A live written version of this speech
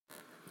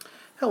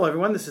Hello,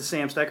 everyone. This is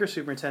Sam Stecker,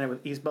 Superintendent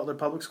with East Butler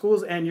Public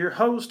Schools, and your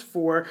host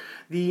for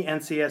the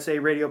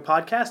NCSA radio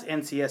podcast.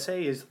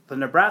 NCSA is the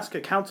Nebraska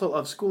Council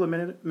of School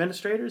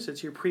Administrators.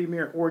 It's your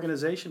premier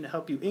organization to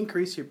help you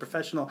increase your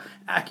professional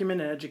acumen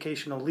and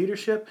educational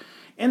leadership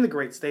in the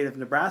great state of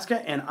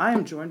Nebraska. And I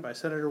am joined by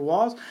Senator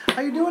Walz. How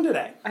are you doing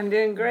today? I'm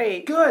doing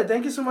great. Good.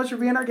 Thank you so much for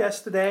being our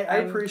guest today. I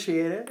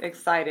appreciate it.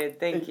 Excited.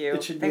 Thank you.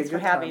 It should be Thanks a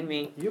good for having time.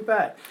 me. You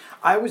bet.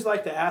 I always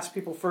like to ask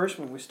people first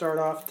when we start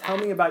off, tell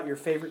me about your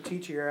favorite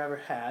teacher you ever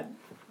had.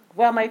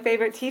 Well, my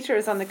favorite teacher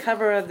is on the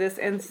cover of this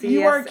NCSA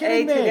You are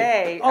kidding me.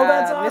 Today. Oh,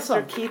 that's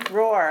awesome. Mr. Keith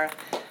Rohr,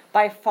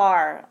 by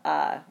far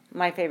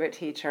my favorite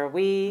teacher.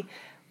 We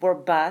were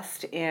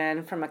bused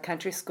in from a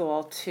country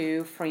school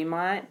to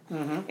Fremont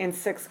in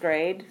 6th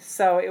grade.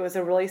 So it was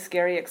a really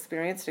scary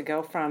experience to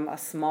go from a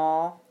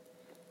small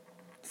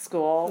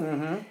school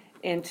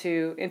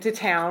into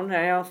town.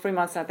 I know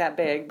Fremont's not that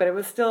big, but it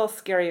was still a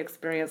scary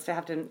experience to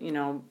have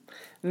to,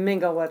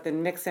 mingle with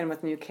and mix in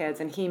with new kids.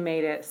 And he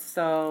made it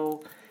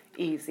so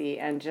easy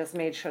and just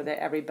made sure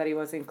that everybody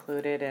was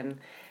included. And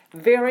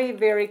very,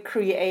 very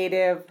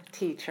creative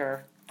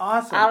teacher.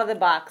 Awesome. Out of the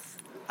box.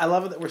 I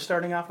love it that we're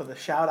starting off with a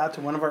shout out to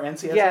one of our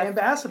NCSA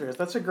ambassadors.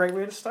 That's a great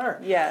way to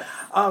start. Yes.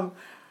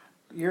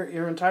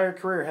 Your entire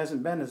career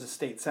hasn't been as a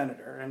state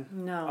senator,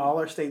 and No. all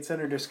our state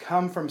senators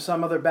come from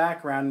some other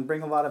background and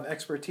bring a lot of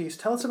expertise.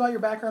 Tell us about your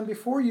background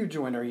before you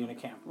joined our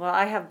Unicam. Well,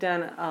 I have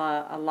done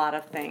a lot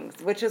of things,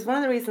 which is one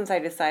of the reasons I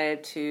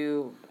decided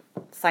to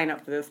sign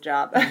up for this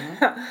job.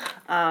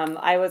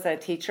 I was a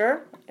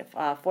teacher,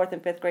 4th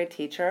and 5th grade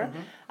teacher.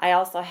 I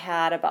also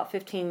had about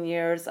 15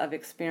 years of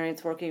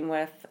experience working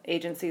with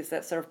agencies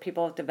that serve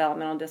people with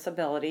developmental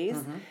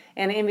disabilities.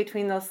 And in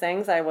between those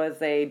things, I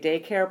was a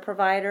daycare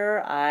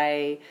provider.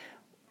 I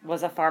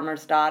was a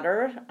farmer's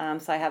daughter,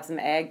 so I have some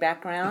ag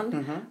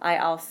background. I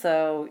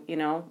also,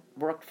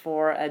 worked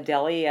for a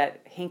deli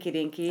at Hinky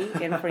Dinky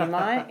in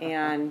Fremont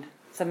and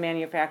some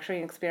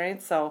manufacturing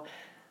experience. So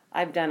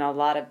I've done a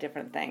lot of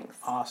different things.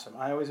 Awesome.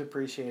 I always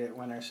appreciate it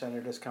when our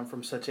senators come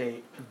from such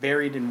a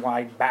varied and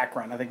wide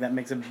background. I think that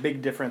makes a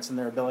big difference in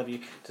their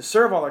ability to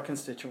serve all our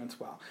constituents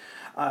well.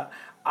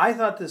 I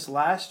thought this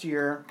last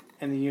year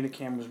in the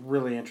Unicam was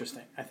really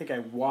interesting. I think I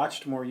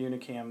watched more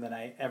Unicam than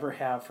I ever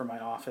have for my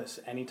office.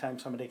 Anytime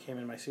somebody came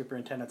in my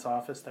superintendent's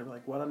office, they were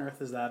like, what on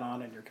earth is that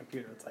on in your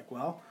computer? It's like,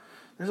 well,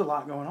 there's a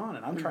lot going on,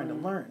 and I'm trying to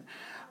learn.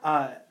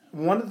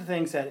 One of the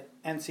things at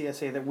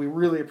NCSA that we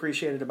really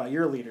appreciated about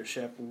your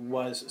leadership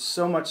was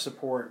so much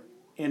support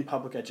in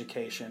public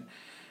education.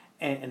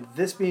 And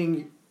this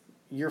being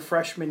your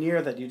freshman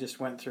year that you just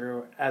went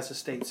through as a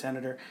state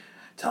senator,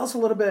 tell us a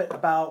little bit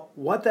about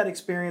what that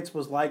experience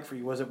was like for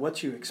you. Was it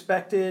what you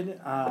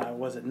expected?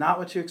 Was it not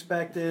what you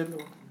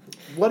expected?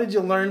 What did you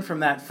learn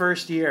from that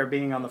first year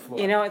being on the floor?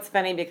 It's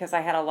funny because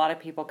I had a lot of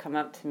people come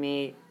up to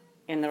me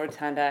in the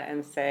rotunda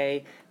and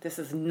say, this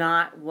is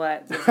not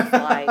what this is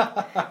like.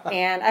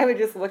 And I would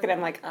just look at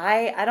them like,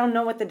 I don't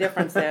know what the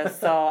difference is,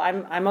 so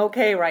I'm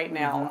okay right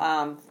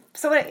now.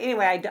 So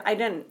anyway, I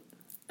didn't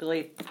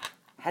really,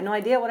 had no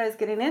idea what I was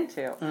getting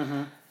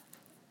into.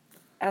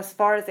 As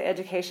far as the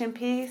education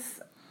piece,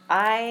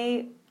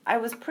 I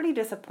was pretty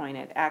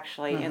disappointed,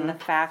 actually, in the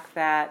fact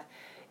that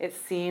it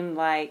seemed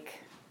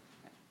like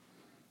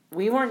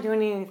we weren't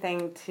doing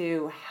anything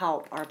to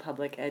help our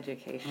public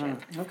education.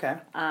 Okay.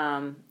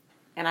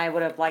 And I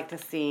would have liked to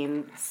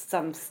seen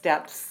some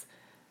steps.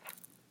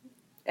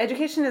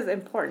 Education is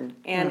important,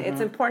 and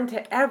it's important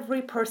to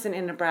every person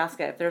in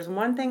Nebraska. If there's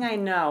one thing I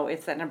know,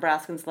 it's that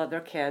Nebraskans love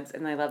their kids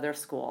and they love their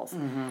schools.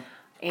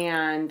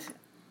 And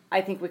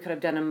I think we could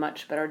have done a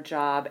much better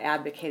job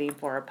advocating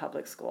for our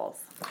public schools.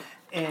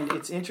 And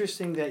it's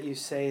interesting that you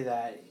say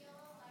that.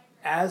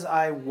 As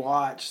I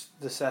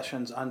watched the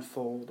sessions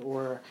unfold,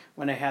 or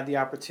when I had the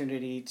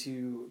opportunity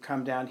to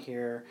come down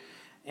here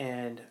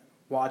and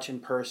watch in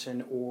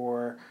person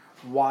or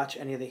watch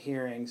any of the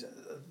hearings,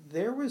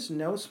 there was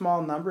no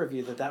small number of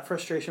you that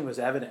frustration was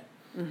evident.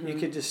 You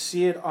could just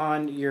see it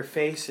on your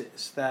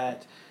faces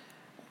that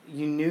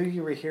you knew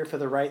you were here for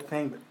the right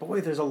thing, but boy,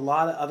 there's a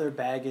lot of other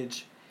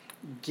baggage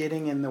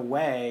getting in the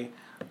way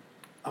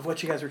of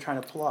what you guys were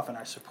trying to pull off in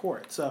our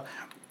support. So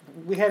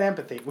we had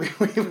empathy. We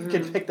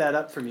could pick that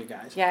up from you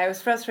guys. Yeah, it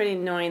was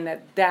frustrating knowing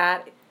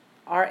that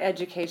our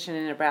education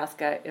in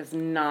Nebraska is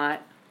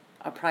not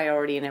a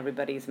priority in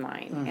everybody's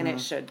mind, and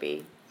it should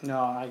be.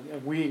 No,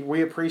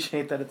 we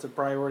appreciate that it's a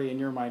priority in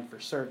your mind for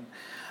certain.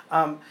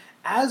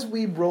 As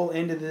we roll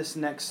into this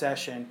next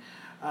session,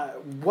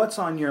 what's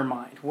on your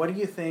mind? What do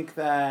you think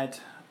that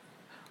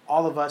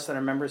all of us that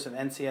are members of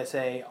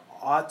NCSA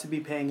ought to be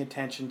paying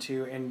attention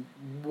to, and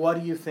what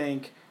do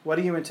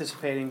you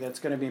anticipating that's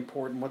going to be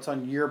important? What's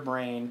on your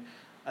brain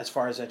as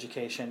far as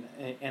education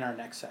in our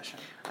next session?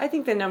 I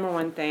think the number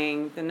one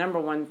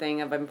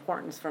thing of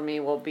importance for me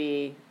will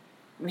be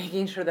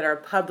making sure that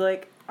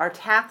our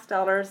tax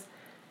dollars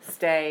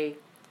stay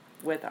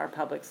with our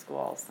public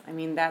schools. I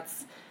mean,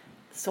 that's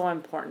so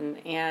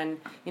important.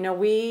 And,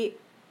 we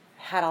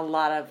had a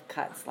lot of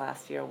cuts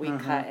last year. We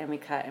cut and we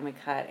cut and we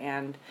cut.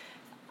 And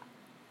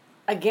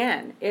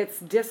again, it's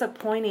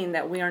disappointing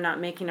that we are not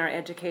making our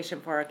education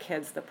for our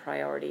kids the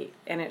priority,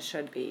 and it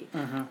should be.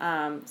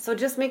 So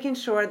just making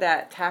sure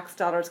that tax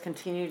dollars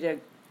continue to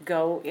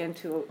go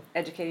into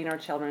educating our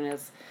children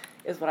is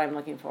what I'm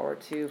looking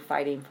forward to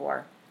fighting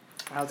for.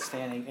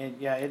 Outstanding. And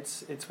yeah,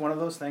 it's one of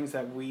those things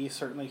that we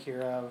certainly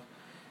hear of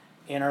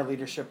in our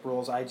leadership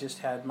roles. I just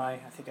had I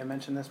think I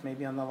mentioned this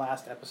maybe on the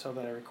last episode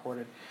that I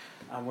recorded.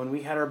 When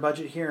we had our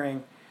budget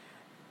hearing,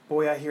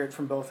 boy, I hear it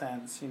from both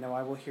ends.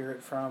 I will hear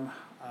it from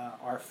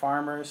our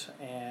farmers,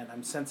 and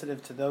I'm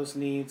sensitive to those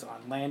needs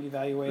on land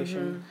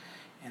evaluation.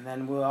 And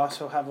then we'll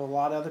also have a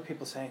lot of other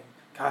people saying,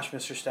 gosh,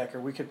 Mr.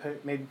 Stecker, we could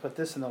maybe put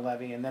this in the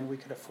levy, and then we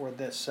could afford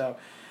this. So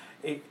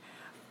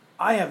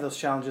I have those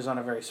challenges on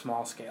a very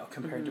small scale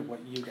compared to what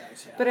you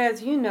guys have. But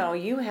as you know,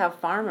 you have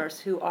farmers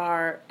who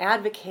are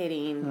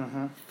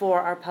advocating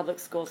for our public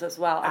schools as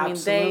well. I mean,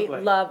 they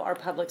love our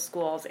public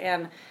schools,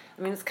 and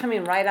I mean, it's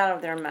coming right out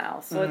of their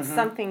mouths. So it's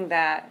something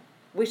that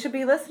we should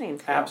be listening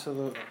to.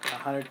 Absolutely,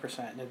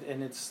 100%.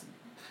 And it's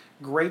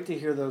great to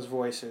hear those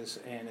voices,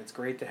 and it's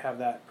great to have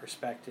that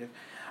perspective.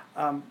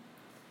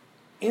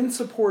 In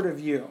support of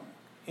you,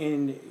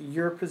 in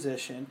your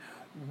position,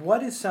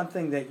 what is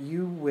something that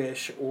you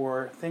wish,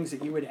 or things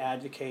that you would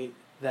advocate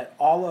that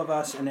all of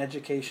us in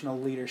educational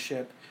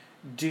leadership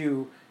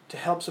do to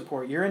help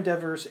support your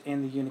endeavors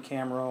in the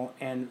unicameral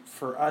and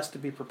for us to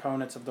be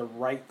proponents of the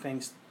right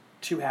things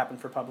to happen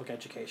for public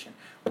education?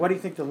 What do you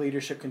think the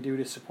leadership can do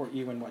to support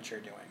you in what you're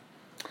doing?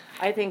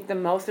 I think the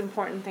most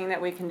important thing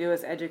that we can do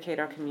is educate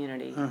our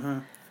community.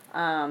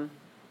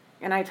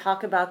 And I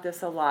talk about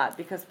this a lot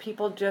because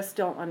people just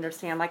don't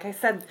understand. Like I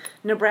said,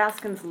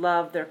 Nebraskans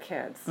love their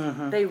kids.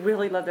 They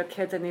really love their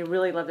kids and they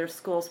really love their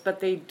schools, but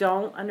they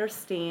don't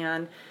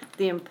understand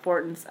the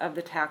importance of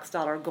the tax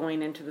dollar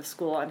going into the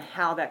school and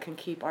how that can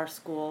keep our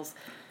schools,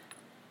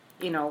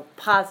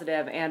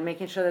 positive and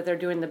making sure that they're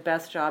doing the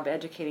best job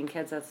educating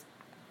kids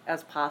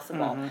as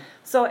possible.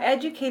 So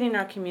educating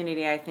our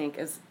community, I think,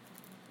 is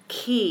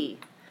key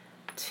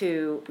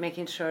to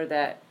making sure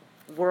that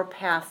we're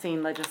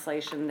passing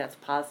legislation that's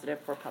positive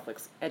for public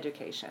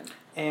education.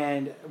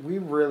 And we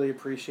really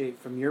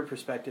appreciate, from your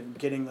perspective,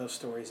 getting those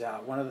stories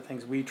out. One of the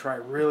things we try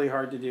really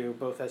hard to do,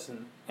 both as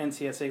an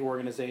NCSA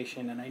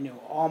organization, and I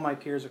know all my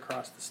peers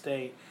across the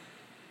state,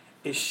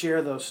 is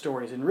share those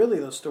stories. And really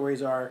those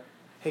stories are,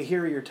 hey,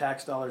 here are your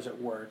tax dollars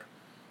at work.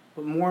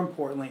 But more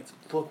importantly, it's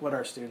look what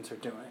our students are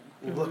doing.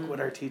 Look what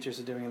our teachers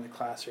are doing in the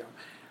classroom.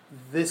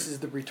 This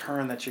is the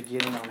return that you're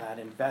getting on that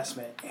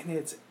investment. And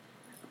it's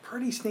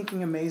pretty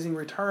stinking amazing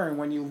return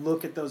when you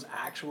look at those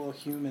actual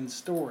human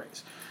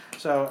stories.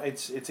 So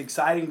it's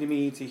exciting to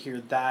me to hear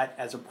that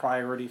as a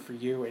priority for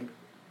you, and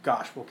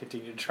gosh, we'll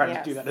continue to try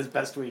to do that as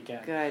best we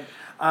can. Good.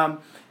 I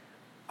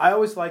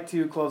always like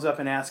to close up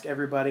and ask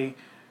everybody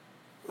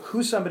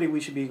who's somebody we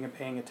should be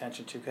paying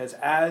attention to, because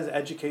as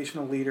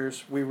educational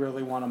leaders, we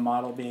really want to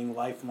model being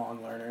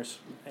lifelong learners.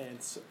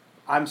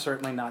 I'm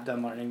certainly not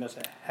done learning. There's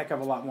a heck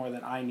of a lot more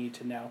that I need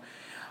to know.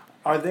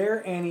 Are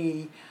there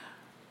any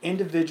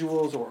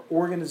individuals or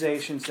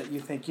organizations that you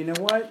think, you know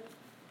what,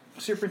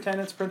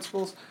 superintendents,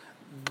 principals,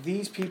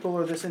 these people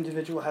or this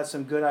individual has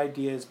some good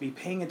ideas, be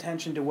paying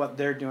attention to what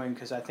they're doing,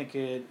 because I think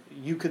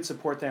you could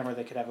support them or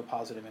they could have a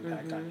positive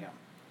impact on you?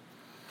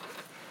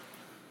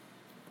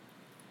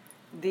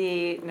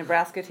 The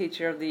Nebraska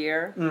Teacher of the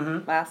Year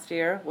last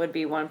year would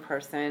be one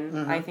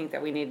person I think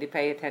that we need to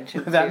pay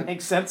attention to. That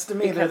makes sense to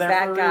me. Because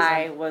that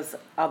guy was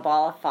a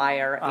ball of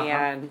fire.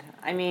 And,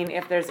 I mean,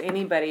 if there's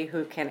anybody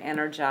who can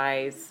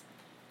energize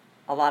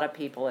a lot of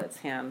people, it's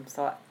him.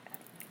 So I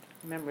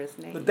remember his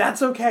name. But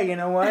that's okay. You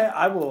know what?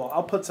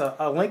 I'll put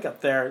a link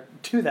up there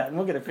to that, and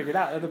we'll get it figured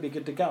out. It'll be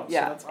good to go.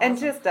 Yeah. So that's awesome. And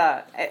just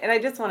and I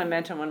just want to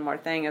mention one more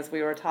thing as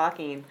we were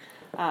talking.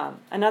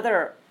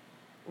 Another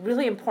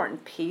really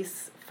important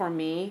piece for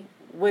me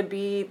would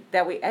be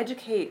that we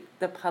educate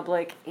the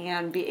public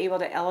and be able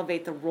to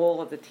elevate the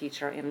role of the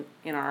teacher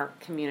in our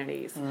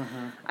communities.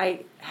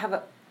 I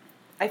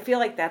feel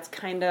like that's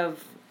kind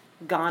of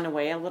gone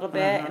away a little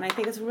bit, and I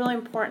think it's really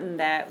important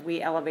that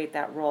we elevate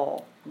that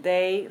role.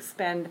 They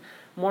spend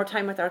more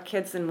time with our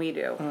kids than we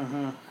do,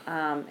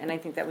 and I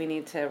think that we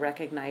need to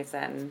recognize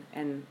that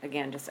and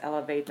again, just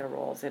elevate their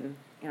roles in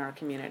our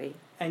community.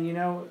 And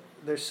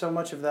there's so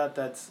much of that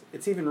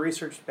it's even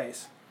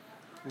research-based.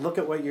 Look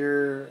at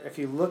if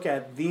you look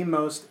at the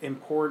most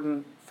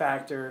important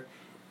factor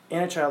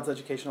in a child's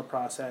educational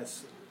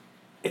process,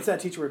 it's that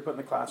teacher we put in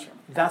the classroom.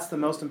 That's the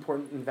most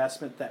important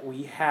investment that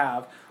we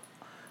have.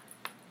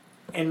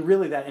 And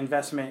really that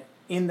investment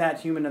in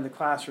that human in the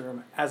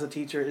classroom as a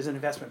teacher is an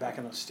investment back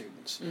in those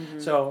students.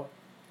 So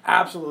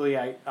absolutely,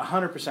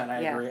 100% I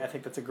agree. I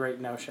think that's a great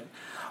notion.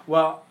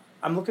 Well,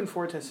 I'm looking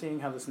forward to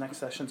seeing how this next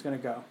session is going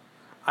to go.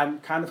 I'm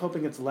kind of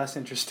hoping it's less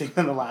interesting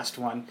than the last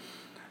one.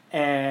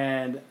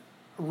 And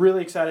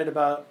really excited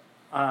about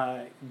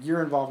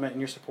your involvement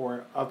and your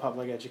support of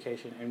public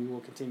education, and we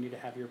will continue to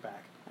have your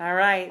back. All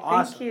right.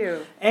 Awesome. Thank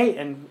you. Hey,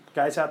 and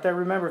guys out there,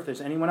 remember, if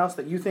there's anyone else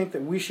that you think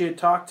that we should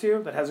talk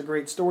to that has a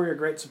great story or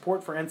great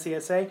support for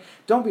NCSA,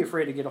 don't be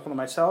afraid to get a hold of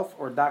myself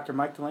or Dr.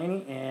 Mike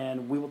Delaney,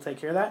 and we will take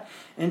care of that.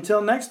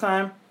 Until next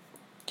time,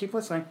 keep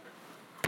listening.